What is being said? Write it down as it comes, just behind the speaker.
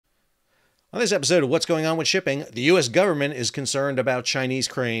On this episode of What's Going On with Shipping, the U.S. government is concerned about Chinese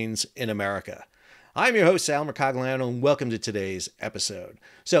cranes in America. I'm your host, Sal Mercogliano, and welcome to today's episode.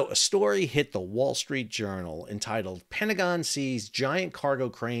 So, a story hit the Wall Street Journal entitled, "Pentagon Sees Giant Cargo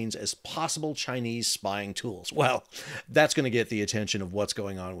Cranes as Possible Chinese Spying Tools." Well, that's going to get the attention of What's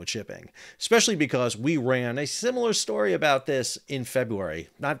Going On with Shipping, especially because we ran a similar story about this in February.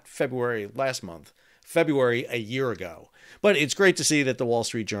 Not February last month, February a year ago. But it's great to see that the Wall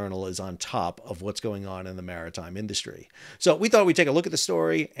Street Journal is on top of what's going on in the maritime industry. So we thought we'd take a look at the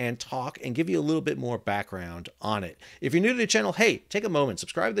story and talk and give you a little bit more background on it. If you're new to the channel, hey, take a moment,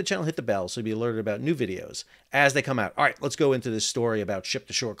 subscribe to the channel, hit the bell so you'll be alerted about new videos as they come out. All right, let's go into this story about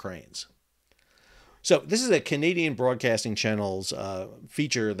ship-to-shore cranes. So this is a Canadian Broadcasting Channel's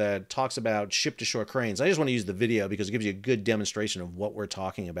feature that talks about ship-to-shore cranes. I just want to use the video because it gives you a good demonstration of what we're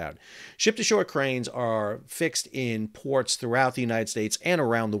talking about. Ship-to-shore cranes are fixed in ports throughout the United States and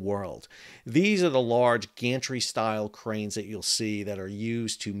around the world. These are the large gantry-style cranes that you'll see that are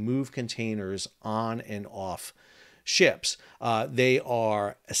used to move containers on and off ships. They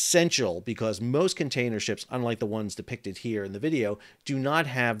are essential because most container ships, unlike the ones depicted here in the video, do not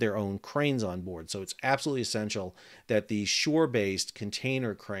have their own cranes on board. So it's absolutely essential that the shore-based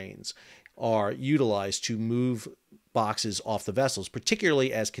container cranes are utilized to move boxes off the vessels,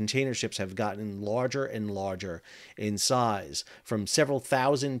 particularly as container ships have gotten larger and larger in size, from several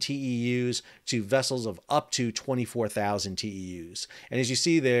thousand TEUs to vessels of up to 24,000 TEUs. And as you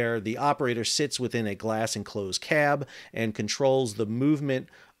see there, the operator sits within a glass enclosed cab and controls the movement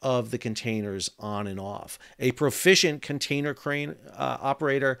of the containers on and off. A proficient container crane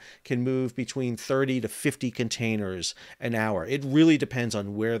operator can move between 30 to 50 containers an hour. It really depends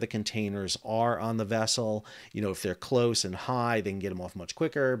on where the containers are on the vessel. You know, if they're close and high, they can get them off much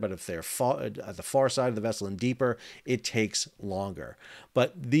quicker, but if they're at the far side of the vessel and deeper, it takes longer.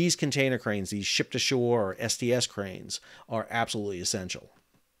 But these container cranes, these ship-to-shore or STS cranes, are absolutely essential.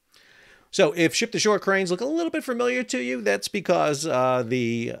 So if ship-to-shore cranes look a little bit familiar to you, that's because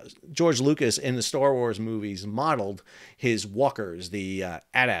the George Lucas in the Star Wars movies modeled his walkers, the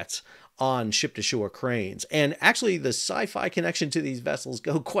AT-ATs, on ship-to-shore cranes. And actually the sci-fi connection to these vessels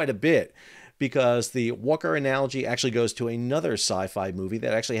go quite a bit, because the walker analogy actually goes to another sci-fi movie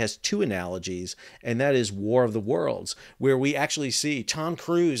that actually has two analogies, and that is War of the Worlds, where we actually see Tom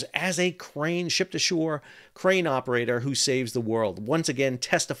Cruise as a crane, ship-to-shore crane operator who saves the world, once again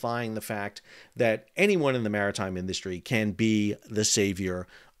testifying the fact that anyone in the maritime industry can be the savior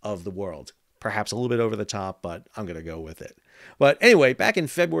of the world. Perhaps a little bit over the top, but I'm going to go with it. But anyway, back in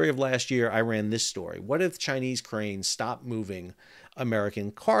February of last year, I ran this story. What if Chinese cranes stop moving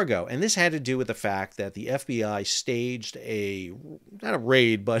American cargo? And this had to do with the fact that the FBI staged not a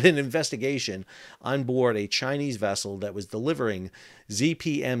raid, but an investigation on board a Chinese vessel that was delivering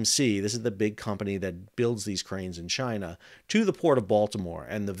ZPMC, this is the big company that builds these cranes in China, to the port of Baltimore.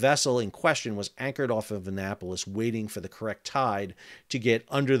 And the vessel in question was anchored off of Annapolis, waiting for the correct tide to get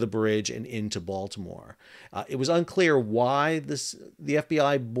under the bridge and into Baltimore. It was unclear why the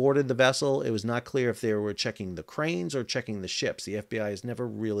FBI boarded the vessel. It was not clear if they were checking the cranes or checking the ships. The FBI has never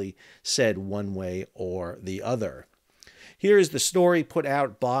really said one way or the other. Here is the story put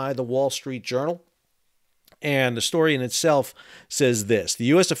out by the Wall Street Journal. And the story in itself says this: the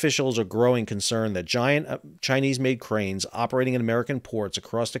U.S. officials are growing concerned that giant Chinese-made cranes operating in American ports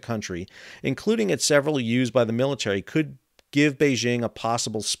across the country, including at several used by the military, could give Beijing a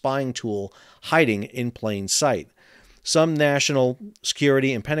possible spying tool hiding in plain sight. Some national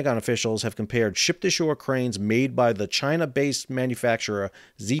security and Pentagon officials have compared ship-to-shore cranes made by the China-based manufacturer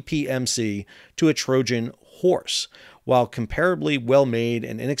ZPMC to a Trojan horse. While comparably well-made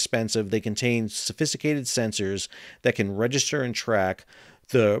and inexpensive, they contain sophisticated sensors that can register and track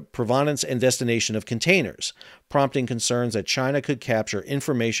the provenance and destination of containers, prompting concerns that China could capture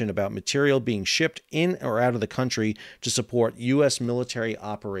information about material being shipped in or out of the country to support U.S. military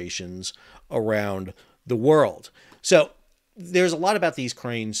operations around the world. So there's a lot about these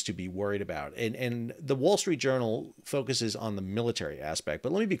cranes to be worried about. And the Wall Street Journal focuses on the military aspect.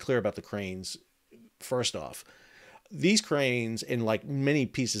 But let me be clear about the cranes first off. These cranes, and like many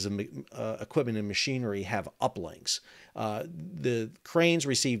pieces of equipment and machinery, have uplinks. The cranes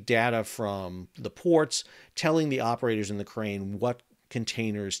receive data from the ports telling the operators in the crane what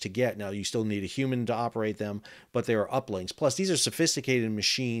containers to get. Now, you still need a human to operate them, but there are uplinks. Plus, these are sophisticated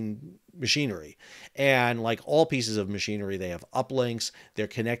machinery. And like all pieces of machinery, they have uplinks. They're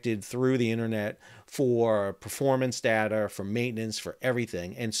connected through the internet for performance data, for maintenance, for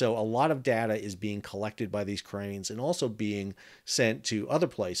everything. And so a lot of data is being collected by these cranes and also being sent to other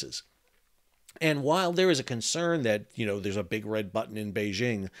places. And while there is a concern that, there's a big red button in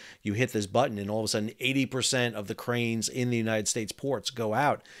Beijing, you hit this button and all of a sudden 80% of the cranes in the United States ports go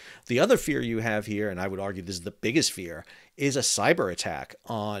out. The other fear you have here, and I would argue this is the biggest fear, is a cyber attack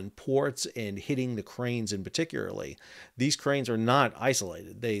on ports and hitting the cranes in particularly. These cranes are not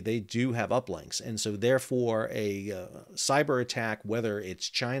isolated. They do have uplinks. And so therefore a cyber attack, whether it's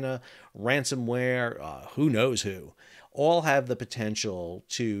China, ransomware, who knows who, all have the potential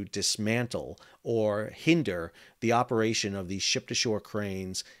to dismantle or hinder the operation of these ship-to-shore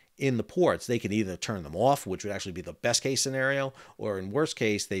cranes in the ports. They can either turn them off, which would actually be the best case scenario, or in worst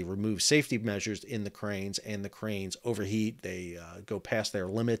case, they remove safety measures in the cranes and the cranes overheat. They go past their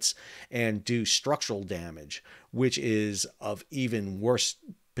limits and do structural damage, which is of even worse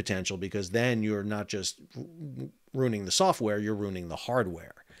potential because then you're not just ruining the software, you're ruining the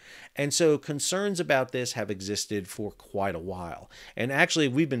hardware. And so concerns about this have existed for quite a while. And actually,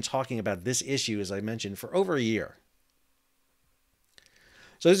 we've been talking about this issue, as I mentioned, for over a year.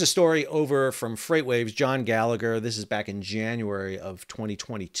 So there's a story over from FreightWaves, John Gallagher. This is back in January of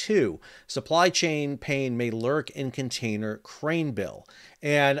 2022. Supply chain pain may lurk in container crane bill.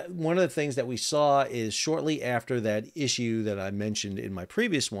 And one of the things that we saw is shortly after that issue that I mentioned in my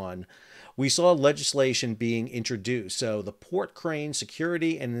previous one, we saw legislation being introduced. So the Port Crane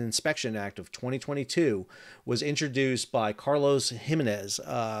Security and Inspection Act of 2022 was introduced by Carlos Jimenez,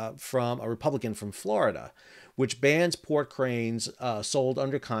 from a Republican from Florida, which bans port cranes sold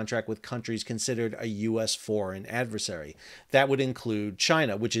under contract with countries considered a U.S. foreign adversary. That would include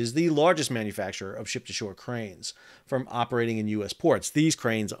China, which is the largest manufacturer of ship-to-shore cranes, from operating in U.S. ports. These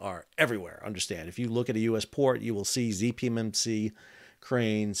cranes are everywhere, understand. If you look at a U.S. port, you will see ZPMC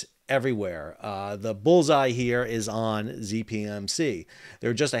cranes everywhere. The bullseye here is on ZPMC. There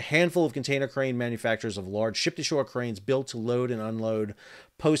are just a handful of container crane manufacturers of large ship-to-shore cranes built to load and unload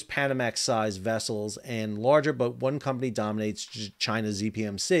post-Panamax size vessels and larger, but one company dominates, China's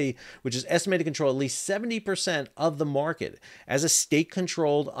ZPMC, which is estimated to control at least 70% of the market. As a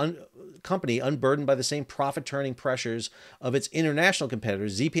state-controlled company unburdened by the same profit-turning pressures of its international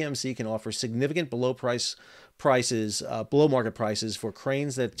competitors, ZPMC can offer significant below market prices for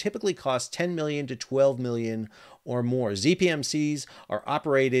cranes that typically cost $10 million to $12 million or more. ZPMCs are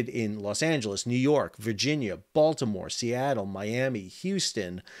operated in Los Angeles, New York, Virginia, Baltimore, Seattle, Miami,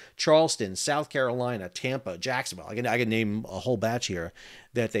 Houston, Charleston, South Carolina, Tampa, Jacksonville. I can name a whole batch here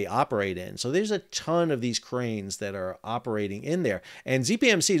that they operate in. So there's a ton of these cranes that are operating in there. And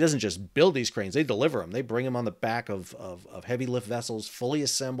ZPMC doesn't just build these cranes, they deliver them. They bring them on the back of heavy lift vessels, fully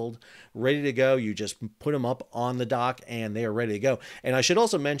assembled, ready to go. You just put them up on the dock and they are ready to go. And I should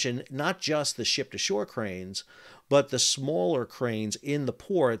also mention not just the ship-to-shore cranes, but the smaller cranes in the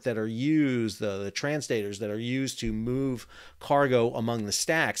port that are used, the transstators that are used to move cargo among the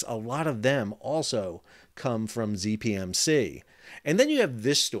stacks, a lot of them also come from ZPMC. And then you have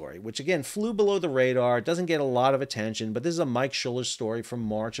this story, which again flew below the radar, doesn't get a lot of attention, but this is a Mike Schuller story from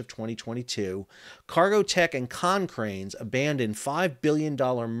March of 2022. Cargotec and Konecranes abandoned $5 billion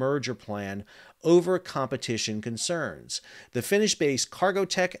merger plan over competition concerns. The Finnish-based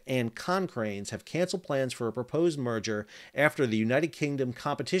Cargotec and Konecranes have canceled plans for a proposed merger after the United Kingdom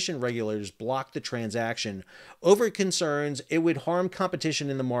competition regulators blocked the transaction over concerns it would harm competition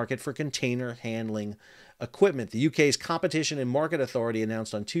in the market for container handling equipment. The UK's Competition and Market Authority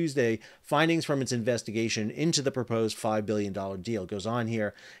announced on Tuesday findings from its investigation into the proposed $5 billion deal. It goes on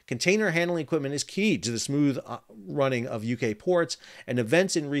here. Container handling equipment is key to the smooth running of UK ports, and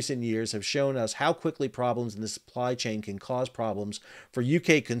events in recent years have shown us how quickly problems in the supply chain can cause problems for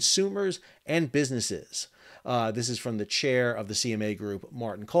UK consumers and businesses. This is from the chair of the CMA Group,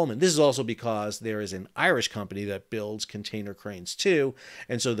 Martin Coleman. This is also because there is an Irish company that builds container cranes too.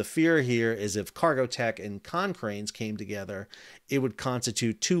 And so the fear here is if Cargotec and Konecranes came together, it would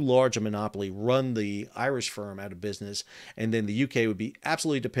constitute too large a monopoly, run the Irish firm out of business, and then the UK would be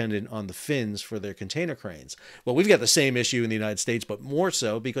absolutely dependent on the Finns for their container cranes. Well, we've got the same issue in the United States, but more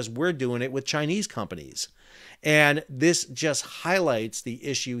so because we're doing it with Chinese companies. And this just highlights the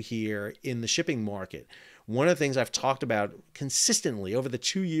issue here in the shipping market. One of the things I've talked about consistently over the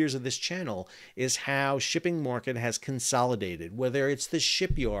 2 years of this channel is how shipping market has consolidated, whether it's the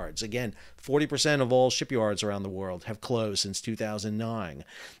shipyards. Again, 40% of all shipyards around the world have closed since 2009.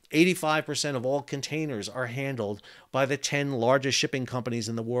 85% of all containers are handled by the 10 largest shipping companies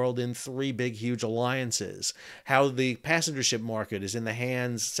in the world in 3 big, huge alliances. How the passenger ship market is in the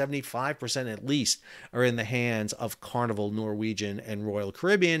hands, 75% at least, are in the hands of Carnival, Norwegian, and Royal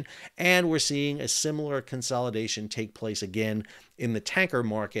Caribbean. And we're seeing a similar consolidation take place again in the tanker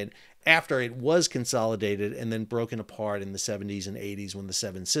market after it was consolidated and then broken apart in the 70s and 80s when the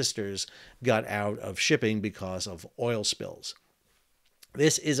Seven Sisters got out of shipping because of oil spills.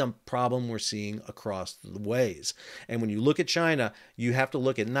 This is a problem we're seeing across the ways. And when you look at China, you have to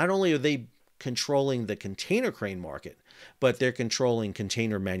look at not only are they controlling the container crane market, but they're controlling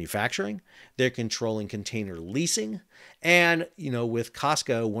container manufacturing, they're controlling container leasing, and, with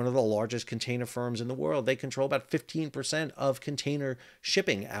Costco, one of the largest container firms in the world, they control about 15% of container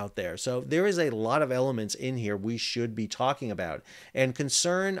shipping out there. So there is a lot of elements in here we should be talking about. And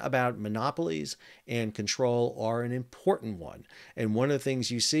concern about monopolies and control are an important one. And one of the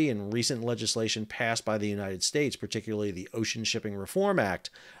things you see in recent legislation passed by the United States, particularly the Ocean Shipping Reform Act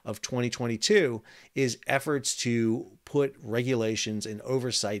of 2022, is efforts to put regulations and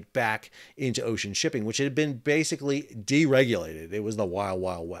oversight back into ocean shipping, which had been basically deregulated. It was the wild,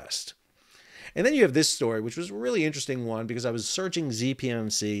 wild west. And then you have this story, which was a really interesting one because I was searching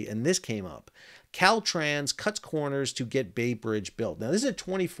ZPMC and this came up. Caltrans cuts corners to get Bay Bridge built. Now, this is a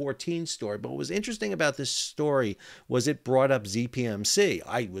 2014 story, but what was interesting about this story was it brought up ZPMC.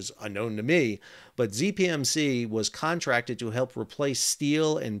 It was unknown to me, but ZPMC was contracted to help replace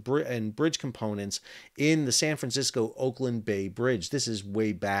steel and bridge components in the San Francisco-Oakland Bay Bridge. This is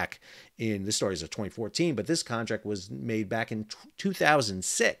way back this story is of 2014, but this contract was made back in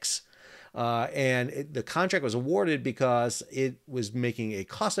 2006. The contract was awarded because it was making a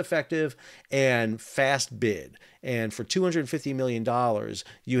cost-effective and fast bid. And for $250 million,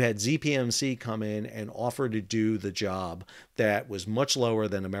 you had ZPMC come in and offer to do the job that was much lower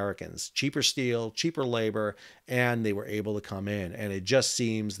than Americans. Cheaper steel, cheaper labor, and they were able to come in. And it just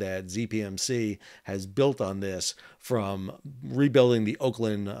seems that ZPMC has built on this from rebuilding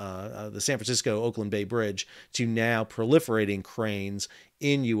the San Francisco-Oakland Bay Bridge to now proliferating cranes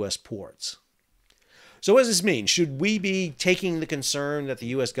in U.S. ports. So what does this mean? Should we be taking the concern that the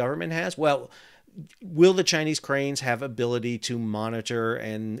U.S. government has? Well, will the Chinese cranes have ability to monitor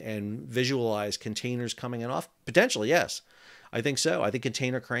and visualize containers coming in off? Potentially, yes. I think so. I think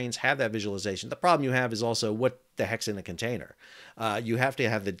container cranes have that visualization. The problem you have is also what the heck's in a container. You have to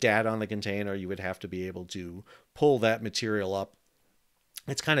have the data on the container. You would have to be able to pull that material up.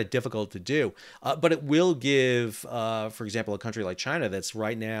 It's kind of difficult to do, but it will give, for example, a country like China that's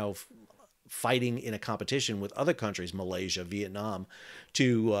right now fighting in a competition with other countries, Malaysia, Vietnam,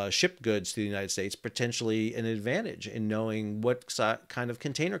 to ship goods to the United States, potentially an advantage in knowing what kind of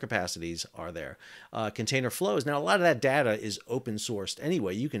container capacities are there. Container flows. Now, a lot of that data is open sourced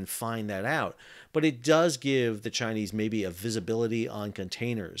anyway. You can find that out. But it does give the Chinese maybe a visibility on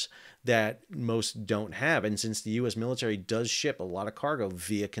containers that most don't have. And since the U.S. military does ship a lot of cargo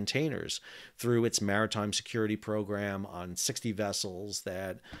via containers through its maritime security program on 60 vessels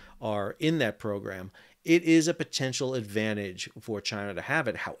that are in that program, it is a potential advantage for China to have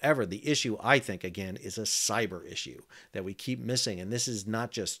it. However, the issue, I think, again, is a cyber issue that we keep missing. And this is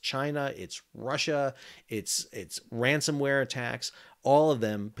not just China, it's Russia, it's ransomware attacks. All of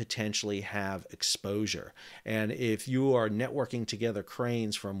them potentially have exposure. And if you are networking together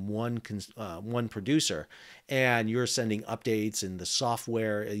cranes from one producer and you're sending updates and the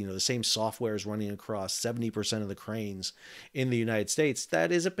software, the same software is running across 70% of the cranes in the United States,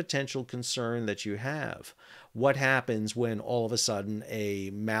 that is a potential concern that you have. What happens when all of a sudden a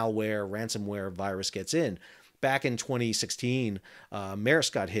malware, ransomware virus gets in? Back in 2016,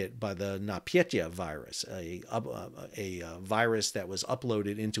 Maersk got hit by the NotPetya virus, a virus that was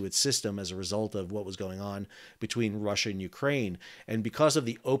uploaded into its system as a result of what was going on between Russia and Ukraine. And because of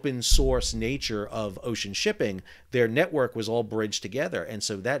the open source nature of ocean shipping, their network was all bridged together. And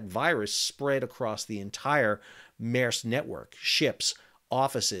so that virus spread across the entire Maersk network, ships,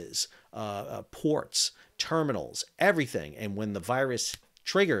 offices, ports, terminals, everything. And when the virus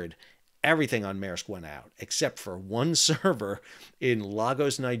triggered, everything on Maersk went out, except for one server in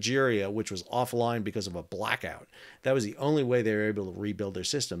Lagos, Nigeria, which was offline because of a blackout. That was the only way they were able to rebuild their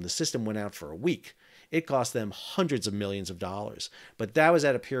system. The system went out for a week. It cost them hundreds of millions of dollars. But that was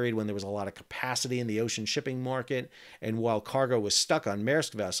at a period when there was a lot of capacity in the ocean shipping market. And while cargo was stuck on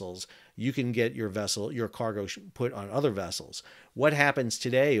Maersk vessels, you can get your cargo put on other vessels. What happens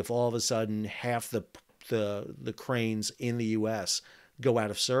today if all of a sudden half the cranes in the U.S. go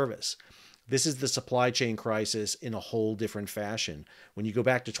out of service? This is the supply chain crisis in a whole different fashion. When you go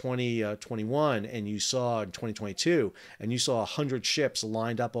back to 2021 and you saw in 2022 and you saw 100 ships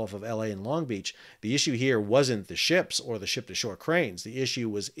lined up off of LA and Long Beach, the issue here wasn't the ships or the ship-to-shore cranes. The issue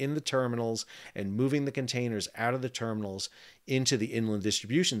was in the terminals and moving the containers out of the terminals into the inland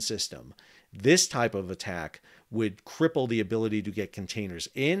distribution system. This type of attack would cripple the ability to get containers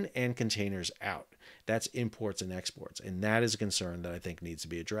in and containers out. That's imports and exports, and that is a concern that I think needs to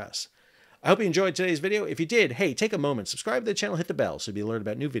be addressed. I hope you enjoyed today's video. If you did, hey, take a moment, subscribe to the channel, hit the bell so you'll be alerted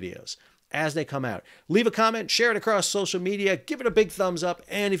about new videos as they come out. Leave a comment, share it across social media, give it a big thumbs up,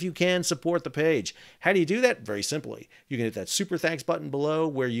 and if you can, support the page. How do you do that? Very simply. You can hit that super thanks button below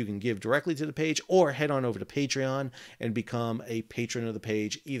where you can give directly to the page, or head on over to Patreon and become a patron of the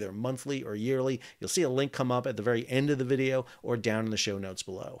page, either monthly or yearly. You'll see a link come up at the very end of the video or down in the show notes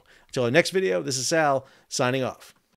below. Until our next video, this is Sal, signing off.